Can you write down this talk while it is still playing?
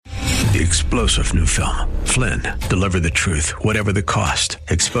The explosive new film, Flynn, Deliver the Truth, Whatever the Cost,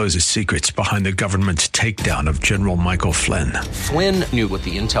 exposes secrets behind the government's takedown of General Michael Flynn. Flynn knew what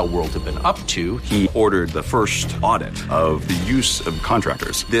the intel world had been up to. He ordered the first audit of the use of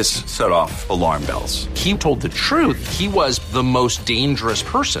contractors. This set off alarm bells. He told the truth. He was the most dangerous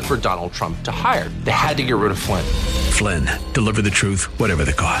person for Donald Trump to hire. They had to get rid of Flynn. Flynn, Deliver the Truth, Whatever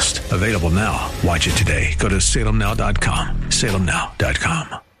the Cost. Available now. Watch it today. Go to salemnow.com.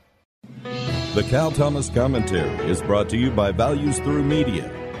 salemnow.com. The Cal Thomas Commentary is brought to you by Values Through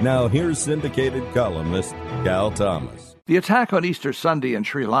Media. Now here's syndicated columnist Cal Thomas. The attack on Easter Sunday in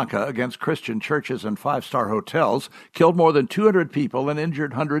Sri Lanka against Christian churches and five-star hotels killed more than 200 people and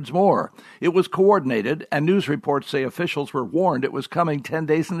injured hundreds more. It was coordinated, and news reports say officials were warned it was coming 10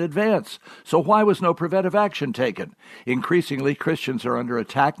 days in advance. So why was no preventive action taken? Increasingly, Christians are under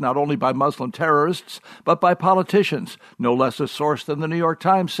attack not only by Muslim terrorists, but by politicians. No less a source than the New York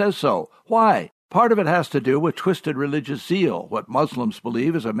Times says so. Why? Part of it has to do with twisted religious zeal, what Muslims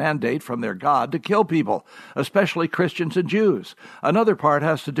believe is a mandate from their God to kill people, especially Christians and Jews. Another part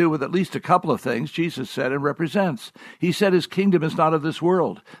has to do with at least a couple of things Jesus said and represents. He said his kingdom is not of this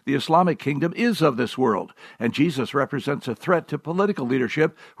world. The Islamic kingdom is of this world, and Jesus represents a threat to political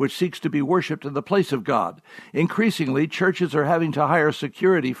leadership which seeks to be worshipped in the place of God. Increasingly, churches are having to hire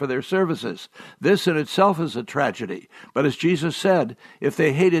security for their services. This in itself is a tragedy, but as Jesus said, if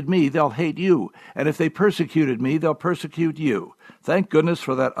they hated me, they'll hate you. And if they persecuted me, they'll persecute you. Thank goodness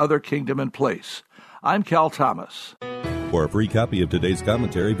for that other kingdom in place. I'm Cal Thomas. For a free copy of today's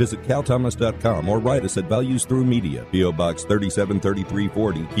commentary, visit calthomas.com or write us at Values Through Media, P.O. Box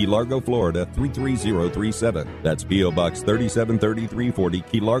 373340, Key Largo, Florida 33037. That's P.O. Box 373340,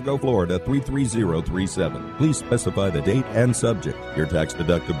 Key Largo, Florida 33037. Please specify the date and subject. Your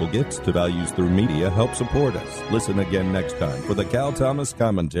tax-deductible gifts to Values Through Media help support us. Listen again next time for the Cal Thomas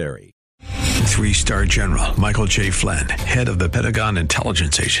Commentary. 3-star General Michael J. Flynn, head of the Pentagon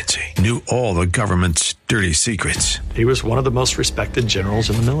Intelligence Agency, knew all the government's dirty secrets. He was one of the most respected generals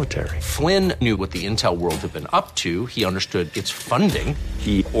in the military. Flynn knew what the intel world had been up to. He understood its funding.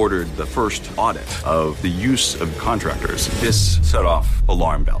 He ordered the first audit of the use of contractors. This set off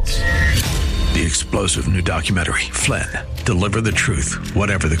alarm bells. The explosive new documentary, Flynn, Deliver the Truth,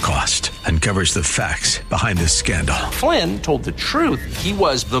 Whatever the Cost, uncovers the facts behind this scandal. Flynn told the truth. He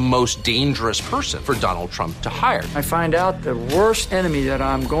was the most dangerous person for Donald Trump to hire. I find out the worst enemy that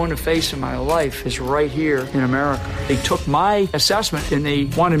I'm going to face in my life is right here in America. They took my assessment and they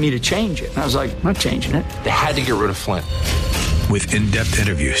wanted me to change it. And I was like, I'm not changing it. They had to get rid of Flynn. With in-depth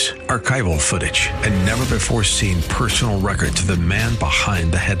interviews, archival footage, and never-before-seen personal records of the man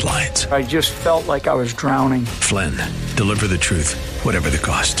behind the headlines. I just felt like I was drowning. Flynn, Deliver the Truth, Whatever the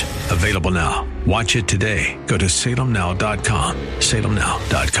Cost. Available now. Watch it today. Go to salemnow.com.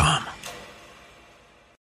 salemnow.com.